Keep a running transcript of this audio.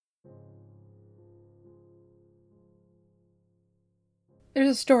There's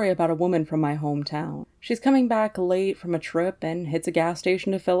a story about a woman from my hometown. She's coming back late from a trip and hits a gas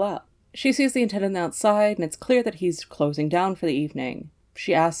station to fill up. She sees the attendant outside, and it's clear that he's closing down for the evening.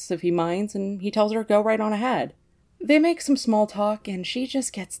 She asks if he minds, and he tells her to go right on ahead. They make some small talk, and she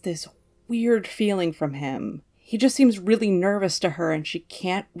just gets this weird feeling from him. He just seems really nervous to her, and she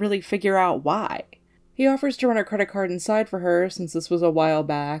can't really figure out why. He offers to run her credit card inside for her, since this was a while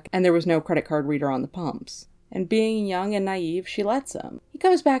back, and there was no credit card reader on the pumps. And being young and naive, she lets him. He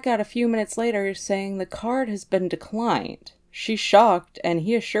comes back out a few minutes later saying the card has been declined. She's shocked, and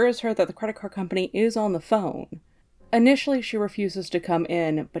he assures her that the credit card company is on the phone. Initially, she refuses to come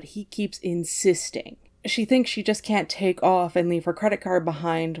in, but he keeps insisting. She thinks she just can't take off and leave her credit card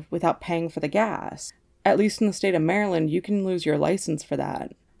behind without paying for the gas. At least in the state of Maryland, you can lose your license for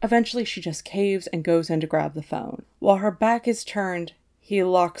that. Eventually, she just caves and goes in to grab the phone. While her back is turned, he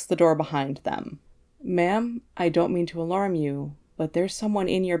locks the door behind them. "Ma'am, I don't mean to alarm you, but there's someone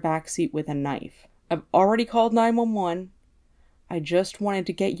in your back seat with a knife. I've already called 911. I just wanted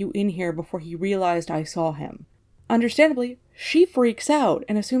to get you in here before he realized I saw him." Understandably, she freaks out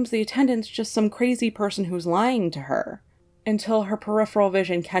and assumes the attendant's just some crazy person who's lying to her, until her peripheral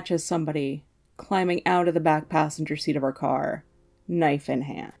vision catches somebody climbing out of the back passenger seat of her car, knife in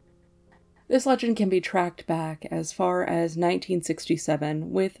hand. This legend can be tracked back as far as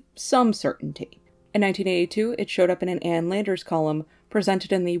 1967 with some certainty. In 1982, it showed up in an Ann Landers column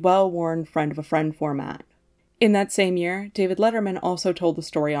presented in the well-worn Friend of a Friend format. In that same year, David Letterman also told the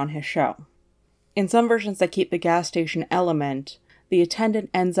story on his show. In some versions that keep the gas station element, the attendant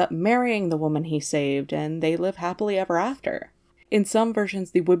ends up marrying the woman he saved, and they live happily ever after. In some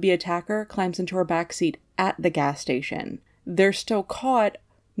versions, the would-be attacker climbs into her backseat at the gas station. They're still caught,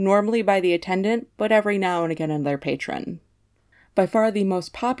 normally by the attendant, but every now and again in their patron. By far the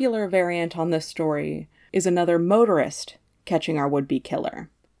most popular variant on this story is another motorist catching our would-be killer.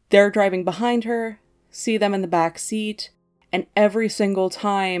 They're driving behind her, see them in the back seat, and every single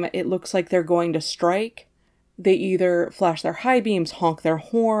time it looks like they're going to strike, they either flash their high beams, honk their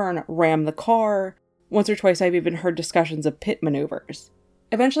horn, ram the car. Once or twice I've even heard discussions of pit maneuvers.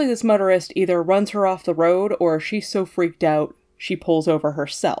 Eventually this motorist either runs her off the road, or she's so freaked out she pulls over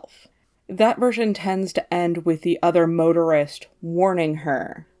herself. That version tends to end with the other motorist warning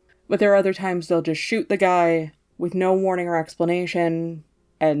her. But there are other times they'll just shoot the guy with no warning or explanation,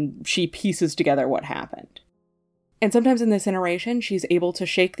 and she pieces together what happened. And sometimes in this iteration, she's able to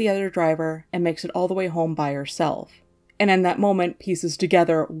shake the other driver and makes it all the way home by herself. And in that moment, pieces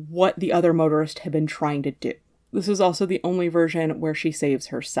together what the other motorist had been trying to do. This is also the only version where she saves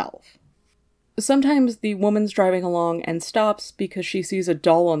herself. Sometimes the woman's driving along and stops because she sees a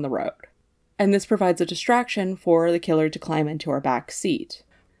doll on the road. And this provides a distraction for the killer to climb into her back seat.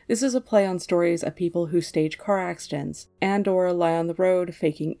 This is a play on stories of people who stage car accidents and/or lie on the road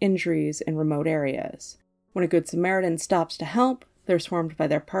faking injuries in remote areas. When a good Samaritan stops to help, they're swarmed by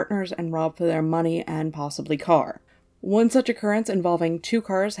their partners and robbed for their money and possibly car. One such occurrence involving 2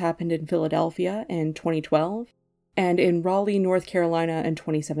 cars happened in Philadelphia in 2012 and in Raleigh, North Carolina in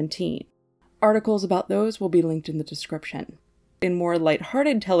 2017. Articles about those will be linked in the description. In more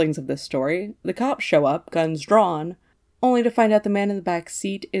lighthearted tellings of this story, the cops show up, guns drawn, only to find out the man in the back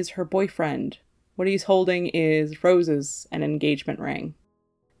seat is her boyfriend. What he's holding is roses and an engagement ring.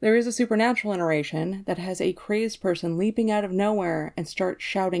 There is a supernatural narration that has a crazed person leaping out of nowhere and start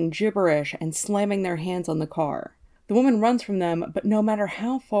shouting gibberish and slamming their hands on the car. The woman runs from them, but no matter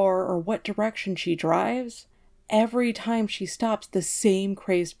how far or what direction she drives, every time she stops, the same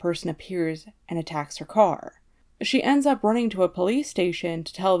crazed person appears and attacks her car. She ends up running to a police station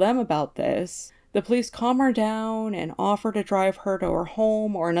to tell them about this. The police calm her down and offer to drive her to her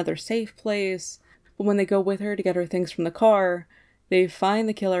home or another safe place, but when they go with her to get her things from the car, they find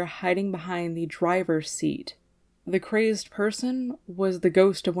the killer hiding behind the driver's seat. The crazed person was the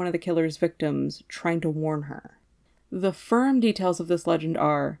ghost of one of the killer's victims, trying to warn her. The firm details of this legend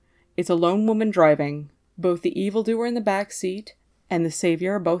are, it's a lone woman driving, both the evildoer in the back seat and the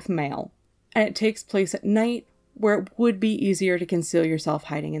savior are both male, and it takes place at night, where it would be easier to conceal yourself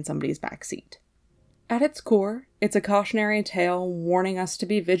hiding in somebody's back seat. At its core, it's a cautionary tale warning us to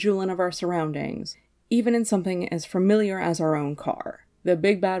be vigilant of our surroundings, even in something as familiar as our own car. The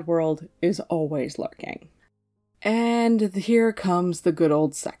big bad world is always lurking. And here comes the good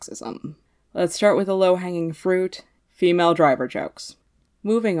old sexism. Let's start with the low-hanging fruit, female driver jokes.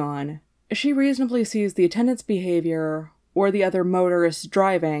 Moving on, she reasonably sees the attendant's behavior or the other motorists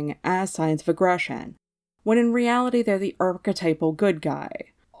driving as signs of aggression, when in reality they're the archetypal good guy.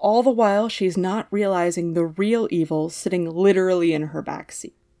 All the while, she's not realizing the real evil sitting literally in her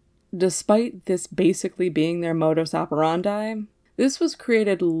backseat. Despite this basically being their modus operandi, This was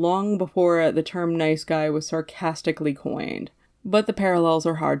created long before the term nice guy was sarcastically coined, but the parallels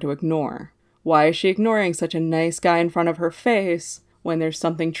are hard to ignore. Why is she ignoring such a nice guy in front of her face when there's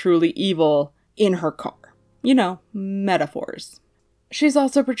something truly evil in her car? You know, metaphors. She's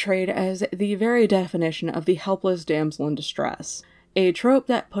also portrayed as the very definition of the helpless damsel in distress, a trope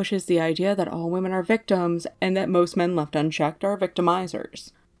that pushes the idea that all women are victims and that most men left unchecked are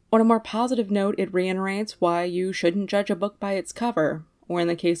victimizers. On a more positive note, it reiterates why you shouldn't judge a book by its cover, or in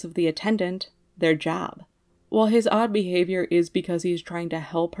the case of the attendant, their job. While his odd behavior is because he's trying to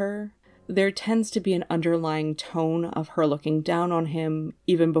help her, there tends to be an underlying tone of her looking down on him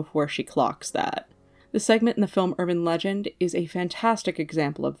even before she clocks that. The segment in the film Urban Legend is a fantastic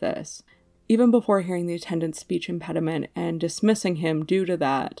example of this. Even before hearing the attendant's speech impediment and dismissing him due to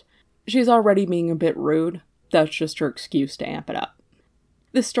that, she's already being a bit rude. That's just her excuse to amp it up.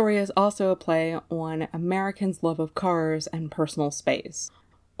 This story is also a play on Americans' love of cars and personal space.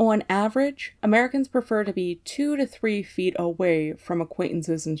 On average, Americans prefer to be 2 to 3 feet away from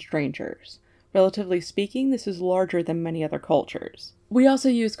acquaintances and strangers. Relatively speaking, this is larger than many other cultures. We also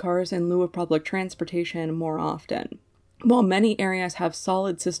use cars in lieu of public transportation more often. While many areas have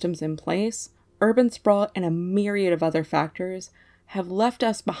solid systems in place, urban sprawl and a myriad of other factors have left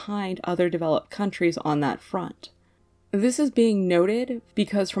us behind other developed countries on that front. This is being noted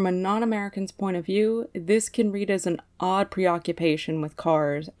because from a non-American's point of view, this can read as an odd preoccupation with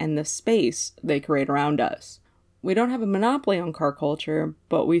cars and the space they create around us. We don't have a monopoly on car culture,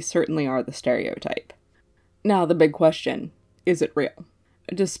 but we certainly are the stereotype. Now the big question, is it real?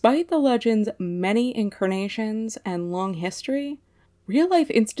 Despite the legend's many incarnations and long history, real-life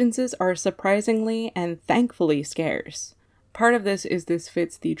instances are surprisingly and thankfully scarce. Part of this is this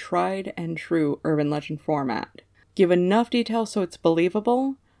fits the tried and true urban legend format. Give enough detail so it's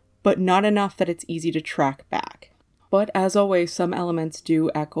believable, but not enough that it's easy to track back. But as always, some elements do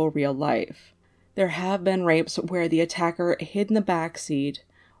echo real life. There have been rapes where the attacker hid in the back seat.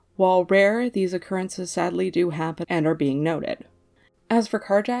 While rare, these occurrences sadly do happen and are being noted. As for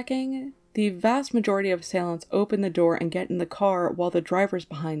carjacking, the vast majority of assailants open the door and get in the car while the driver's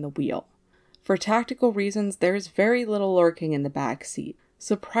behind the wheel. For tactical reasons, there's very little lurking in the back seat.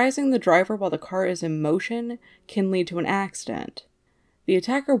 Surprising the driver while the car is in motion can lead to an accident. The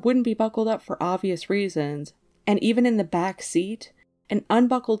attacker wouldn't be buckled up for obvious reasons, and even in the back seat, an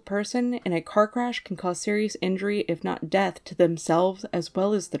unbuckled person in a car crash can cause serious injury, if not death, to themselves as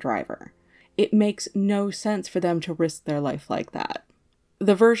well as the driver. It makes no sense for them to risk their life like that.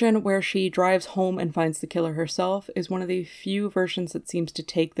 The version where she drives home and finds the killer herself is one of the few versions that seems to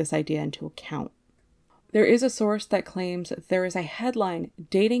take this idea into account. There is a source that claims that there is a headline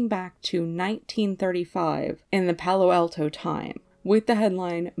dating back to 1935 in the Palo Alto Time, with the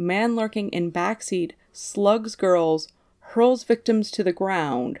headline, "Man lurking in backseat, slugs girls, hurls victims to the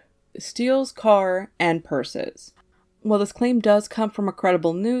ground, steals car and purses." While this claim does come from a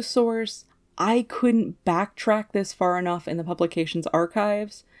credible news source, I couldn't backtrack this far enough in the publication's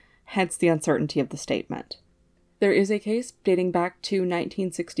archives, hence the uncertainty of the statement. There is a case dating back to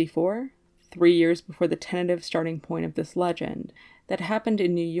 1964, 3 years before the tentative starting point of this legend, that happened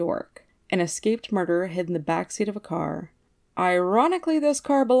in New York. An escaped murderer hid in the backseat of a car. Ironically, this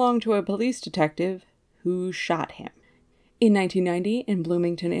car belonged to a police detective who shot him. In 1990, in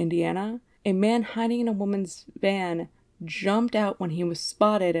Bloomington, Indiana, a man hiding in a woman's van jumped out when he was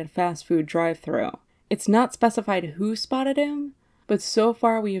spotted at a fast food drive-thru. It's not specified who spotted him, but so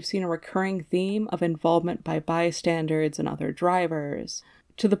far we have seen a recurring theme of involvement by bystanders and other drivers,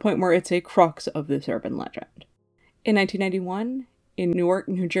 to the point where it's a crux of this urban legend. In 1991, in Newark,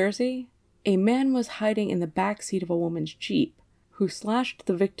 New Jersey, a man was hiding in the back seat of a woman's Jeep, who slashed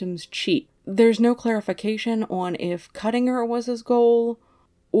the victim's cheek. There's no clarification on if cutting her was his goal,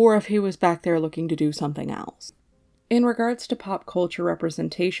 or if he was back there looking to do something else. In regards to pop culture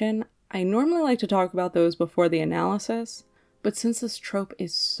representation, I normally like to talk about those before the analysis, but since this trope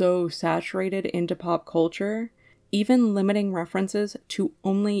is so saturated into pop culture, even limiting references to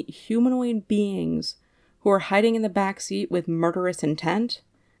only humanoid beings who are hiding in the backseat with murderous intent,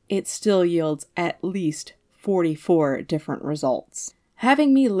 it still yields at least 44 different results.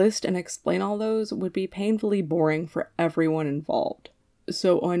 Having me list and explain all those would be painfully boring for everyone involved.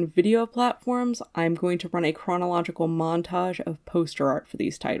 So on video platforms, I'm going to run a chronological montage of poster art for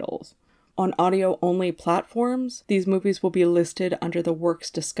these titles. On audio-only platforms, these movies will be listed under the Works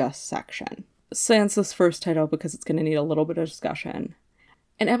Discussed section. Sans this first title because it's going to need a little bit of discussion.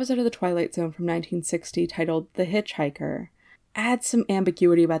 An episode of The Twilight Zone from 1960 titled The Hitchhiker adds some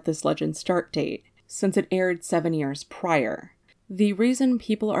ambiguity about this legend's start date, since it aired 7 years prior. The reason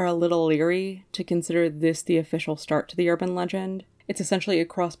people are a little leery to consider this the official start to the urban legend, it's essentially a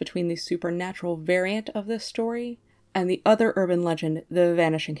cross between the supernatural variant of this story and the other urban legend, the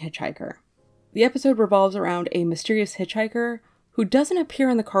Vanishing Hitchhiker. The episode revolves around a mysterious hitchhiker who doesn't appear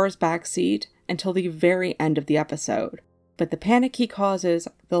in the car's back seat until the very end of the episode. But the panic he causes,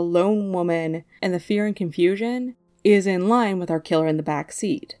 the lone woman, and the fear and confusion is in line with our killer in the back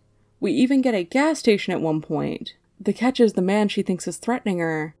seat. We even get a gas station at one point. The catch is the man she thinks is threatening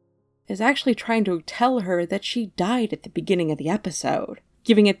her is actually trying to tell her that she died at the beginning of the episode,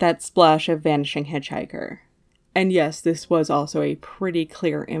 giving it that splash of Vanishing Hitchhiker. And yes, this was also a pretty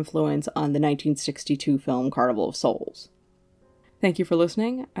clear influence on the 1962 film Carnival of Souls. Thank you for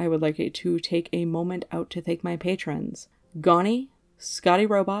listening. I would like to take a moment out to thank my patrons, Gani, Scotty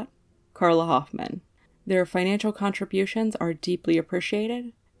Robot, Carla Hoffman. Their financial contributions are deeply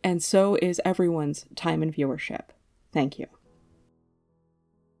appreciated, and so is everyone's time and viewership. Thank you.